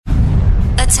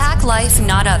Attack Life,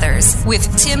 Not Others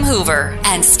with Tim Hoover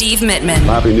and Steve Mittman.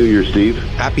 Happy New Year, Steve.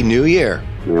 Happy New Year.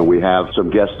 We have some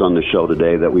guests on the show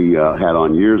today that we had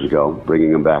on years ago,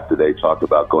 bringing them back today, talk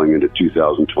about going into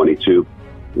 2022.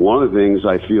 One of the things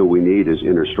I feel we need is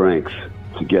inner strength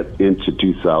to get into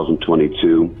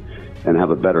 2022 and have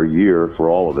a better year for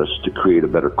all of us to create a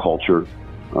better culture,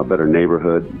 a better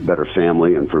neighborhood, better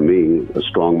family. And for me, a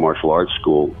strong martial arts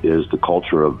school is the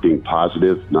culture of being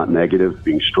positive, not negative,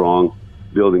 being strong,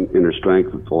 building inner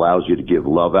strength that allows you to give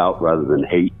love out rather than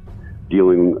hate,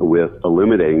 dealing with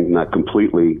eliminating, not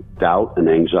completely, doubt and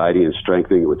anxiety, and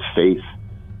strengthening with faith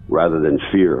rather than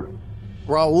fear.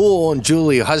 Raul and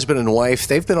Julie, husband and wife,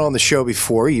 they've been on the show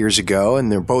before years ago, and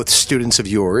they're both students of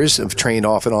yours, have trained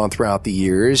off and on throughout the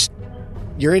years.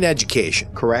 You're in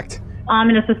education, correct? I'm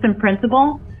an assistant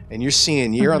principal. And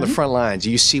you're on the front lines.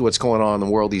 You see what's going on in the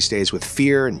world these days with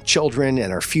fear and children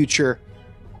and our future.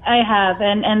 I have.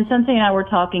 And Sensei and I were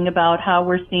talking about how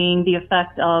we're seeing the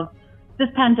effect of this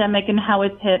pandemic and how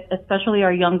it's hit especially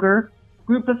our younger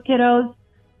group of kiddos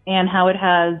and how it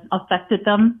has affected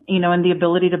them, and the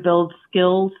ability to build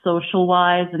skills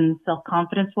social-wise and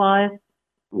self-confidence-wise.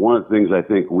 One of the things I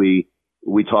think we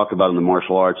talk about in the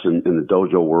martial arts and in the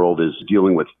dojo world is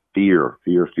dealing with fear.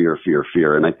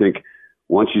 And I think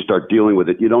once you start dealing with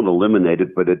it, you don't eliminate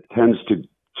it, but it tends to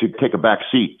take a back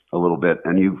seat a little bit,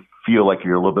 and you feel like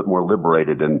you're a little bit more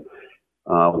liberated. And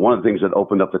one of the things that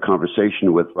opened up the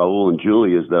conversation with Raul and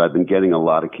Julie is that I've been getting a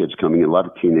lot of kids coming in, a lot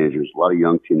of teenagers, a lot of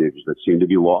young teenagers that seem to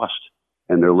be lost,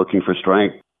 and they're looking for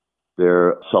strength.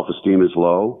 Their self-esteem is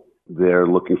low. They're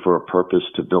looking for a purpose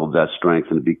to build that strength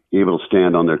and to be able to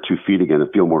stand on their 2 feet again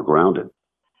and feel more grounded.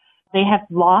 They have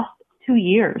lost 2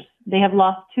 years. They have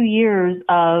lost 2 years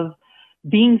of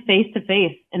being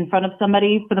face-to-face in front of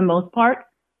somebody for the most part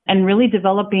and really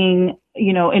developing,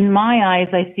 in my eyes,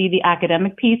 I see the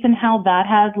academic piece and how that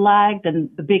has lagged and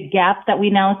the big gaps that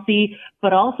we now see,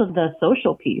 but also the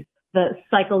social piece, the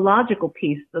psychological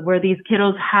piece where these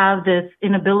kiddos have this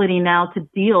inability now to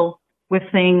deal with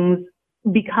things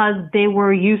because they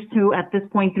were used to, at this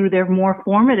point through their more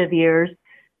formative years,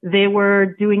 they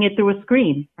were doing it through a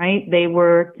screen, right? They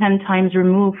were 10 times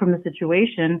removed from the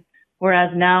situation. Whereas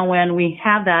now when we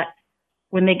have that,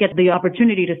 when they get the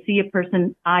opportunity to see a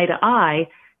person eye to eye,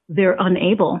 they're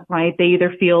unable, right? They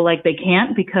either feel like they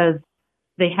can't because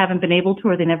they haven't been able to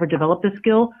or they never developed the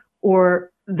skill, or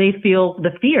they feel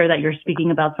the fear that you're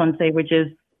speaking about, Sensei, which is,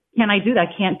 can I do that?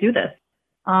 I can't do this.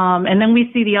 And then we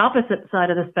see the opposite side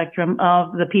of the spectrum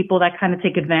of the people that kind of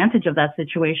take advantage of that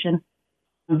situation.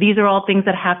 These are all things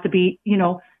that have to be,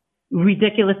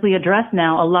 ridiculously addressed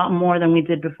now a lot more than we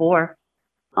did before.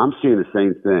 I'm seeing the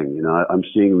same thing. I'm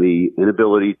seeing the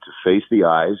inability to face the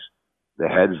eyes, the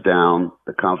head's down,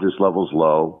 the confidence level's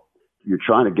low. You're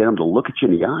trying to get them to look at you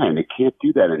in the eye, and they can't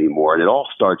do that anymore. And it all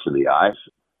starts in the eyes.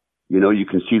 You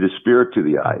can see the spirit through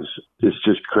the eyes. It's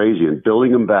just crazy. And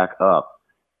building them back up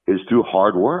is through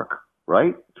hard work,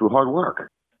 right? Through hard work.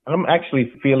 I'm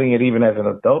actually feeling it even as an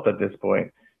adult at this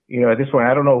point. At this point,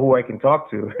 I don't know who I can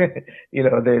talk to.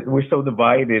 We're so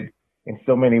divided in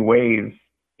so many ways.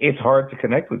 It's hard to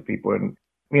connect with people. And,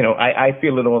 I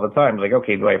feel it all the time. Like,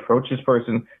 okay, do I approach this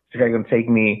person? Is this guy going to take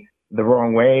me the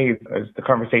wrong way? Is the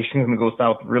conversation going to go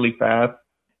south really fast?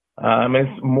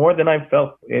 It's more than I've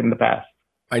felt in the past.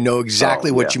 I know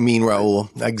exactly what you mean, Raul.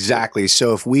 Exactly.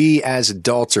 So if we as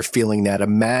adults are feeling that,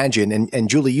 imagine, and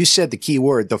Julie, you said the key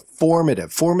word, the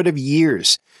formative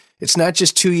years. It's not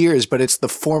just 2 years, but it's the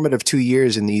formative 2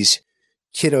 years in these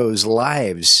kiddos'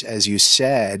 lives, as you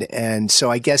said. And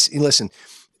so I guess, listen,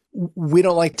 we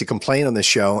don't like to complain on this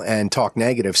show and talk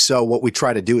negative. So what we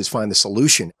try to do is find the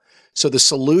solution. So the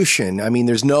solution,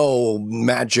 there's no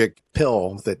magic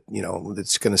pill that,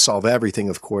 that's going to solve everything,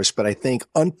 of course. But I think,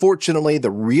 unfortunately, the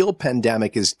real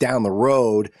pandemic is down the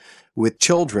road with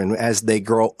children as they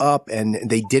grow up and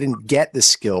they didn't get the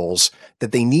skills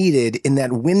that they needed in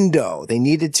that window. They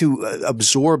needed to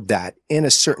absorb that in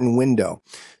a certain window.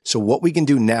 So what we can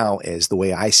do now is, the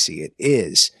way I see it,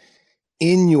 is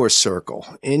in your circle,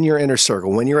 in your inner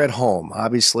circle, when you're at home.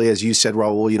 Obviously, as you said,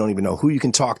 Raul, you don't even know who you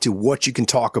can talk to, what you can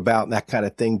talk about, and that kind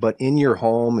of thing. But in your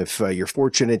home, if you're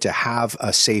fortunate to have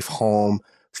a safe home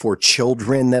for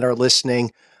children that are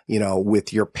listening,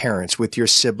 with your parents, with your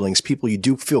siblings, people you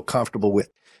do feel comfortable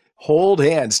with, hold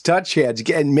hands, touch hands,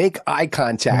 and make eye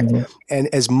contact. Mm-hmm.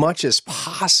 And as much as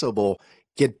possible,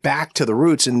 get back to the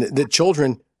roots. And the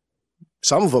children,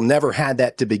 some of them never had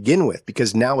that to begin with,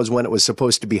 because now is when it was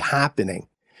supposed to be happening.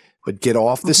 But get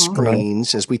off the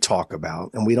screens, as we talk about.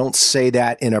 And we don't say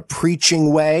that in a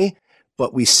preaching way,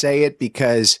 but we say it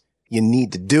because you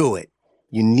need to do it.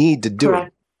 You need to do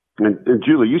it. And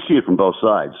Julie, you see it from both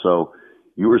sides. So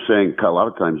you were saying a lot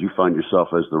of times you find yourself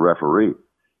as the referee.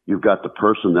 You've got the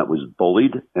person that was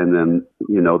bullied and then,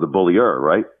 the bullier,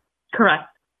 right? Correct.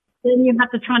 Then you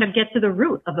have to try to get to the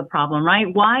root of the problem, right?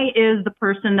 Why is the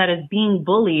person that is being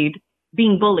bullied?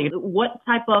 What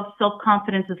type of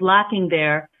self-confidence is lacking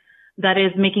there that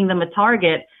is making them a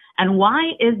target? And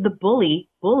why is the bully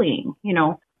bullying?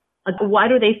 Why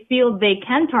do they feel they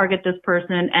can target this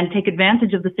person and take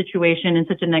advantage of the situation in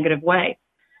such a negative way?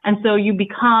 And so you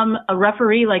become a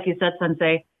referee, like you said,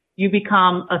 Sensei. You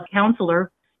become a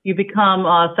counselor. You become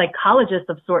a psychologist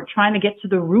of sort, trying to get to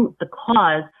the root, the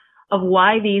cause of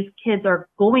why these kids are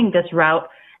going this route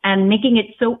and making it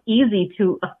so easy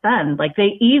to offend. Like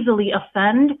they easily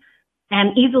offend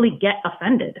and easily get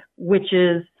offended, which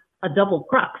is a double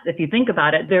crux. If you think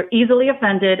about it, they're easily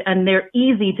offended and they're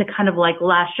easy to kind of like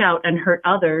lash out and hurt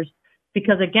others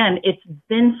because again, it's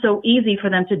been so easy for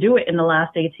them to do it in the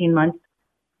last 18 months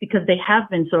because they have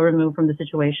been so removed from the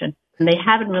situation and they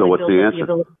haven't really built the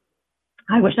ability.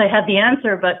 I wish I had the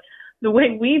answer, but the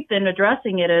way we've been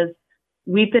addressing it is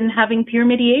we've been having peer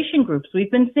mediation groups.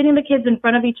 We've been sitting the kids in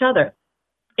front of each other.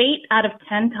 8 out of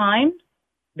 10 times,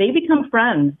 they become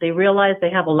friends. They realize they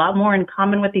have a lot more in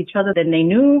common with each other than they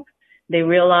knew. They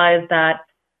realize that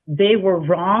they were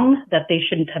wrong, that they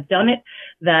shouldn't have done it,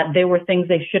 that there were things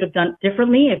they should have done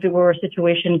differently if it were a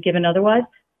situation given otherwise.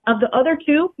 Of the other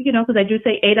two, because I do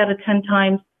say 8 out of 10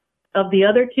 times of the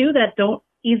other two that don't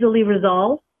easily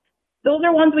resolve, those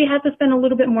are ones we have to spend a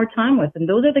little bit more time with. And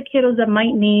those are the kiddos that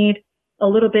might need a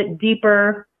little bit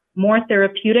deeper, more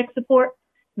therapeutic support,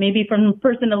 maybe from a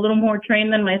person a little more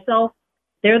trained than myself.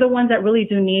 They're the ones that really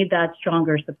do need that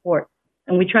stronger support.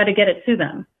 And we try to get it to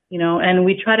them, and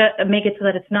we try to make it so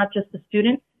that it's not just the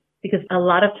student, because a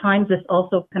lot of times this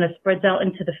also kind of spreads out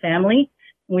into the family.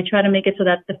 And we try to make it so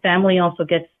that the family also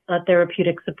gets a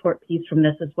therapeutic support piece from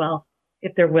this as well,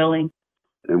 if they're willing.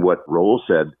 And what Raul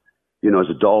said, as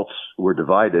adults, we're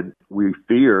divided. We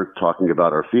fear talking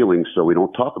about our feelings, so we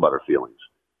don't talk about our feelings.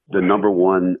 The number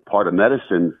one part of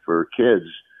medicine for kids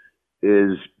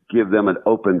is give them an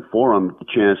open forum, a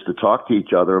chance to talk to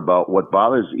each other about what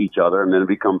bothers each other and then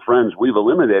become friends. We've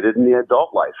eliminated in the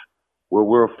adult life where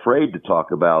we're afraid to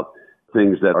talk about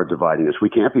things that are dividing us. We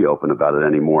can't be open about it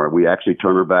anymore. We actually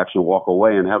turn our backs and walk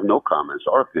away and have no comments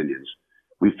or opinions.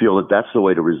 We feel that that's the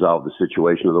way to resolve the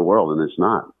situation of the world, and it's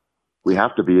not. We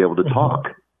have to be able to talk,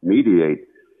 mediate,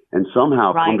 and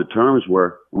somehow come to terms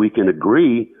where we can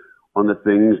agree on the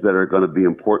things that are going to be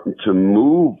important to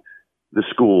move the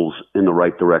schools in the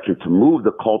right direction, to move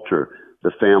the culture,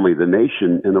 the family, the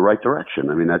nation in the right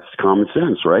direction. I mean, that's common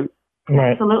sense, right?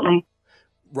 Right. Absolutely.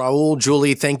 Raul,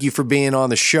 Julie, thank you for being on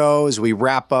the show. As we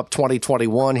wrap up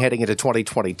 2021, heading into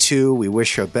 2022, we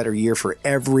wish a better year for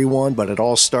everyone, but it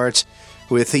all starts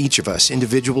with each of us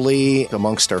individually,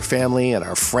 amongst our family and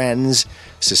our friends,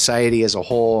 society as a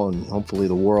whole, and hopefully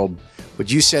the world. What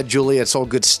you said, Julie, it's all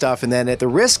good stuff. And then at the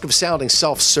risk of sounding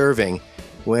self-serving,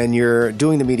 when you're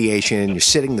doing the mediation, you're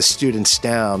sitting the students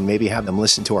down, maybe have them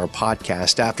listen to our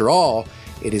podcast. After all,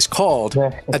 it is called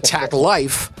Attack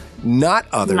Life, Not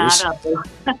Others. Not others.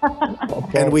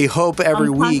 And we hope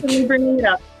every week. Bringing it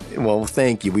up. Well,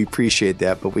 thank you. We appreciate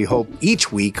that. But we hope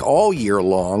each week, all year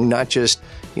long, not just,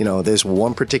 there's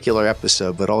one particular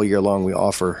episode, but all year long, we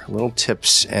offer little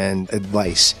tips and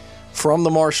advice from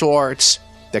the martial arts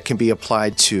that can be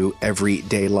applied to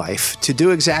everyday life to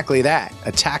do exactly that.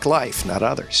 Attack life, not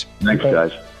others. Thanks,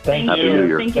 guys. Thank Happy you. New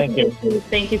Year. Thank you.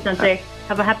 Thank you, Sensei.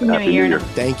 Have a happy New Year.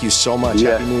 Thank you so much.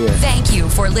 Yeah. Happy New Year. Thank you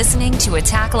for listening to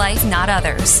Attack Life, Not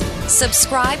Others.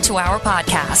 Subscribe to our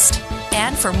podcast.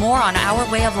 And for more on our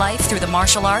way of life through the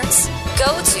martial arts, go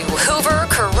to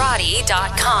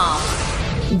hooverkarate.com.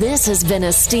 This has been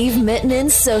a Steve Mittinen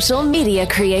social media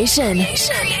creation.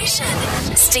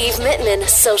 Steve Mittinen,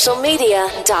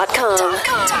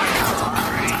 socialmedia.com.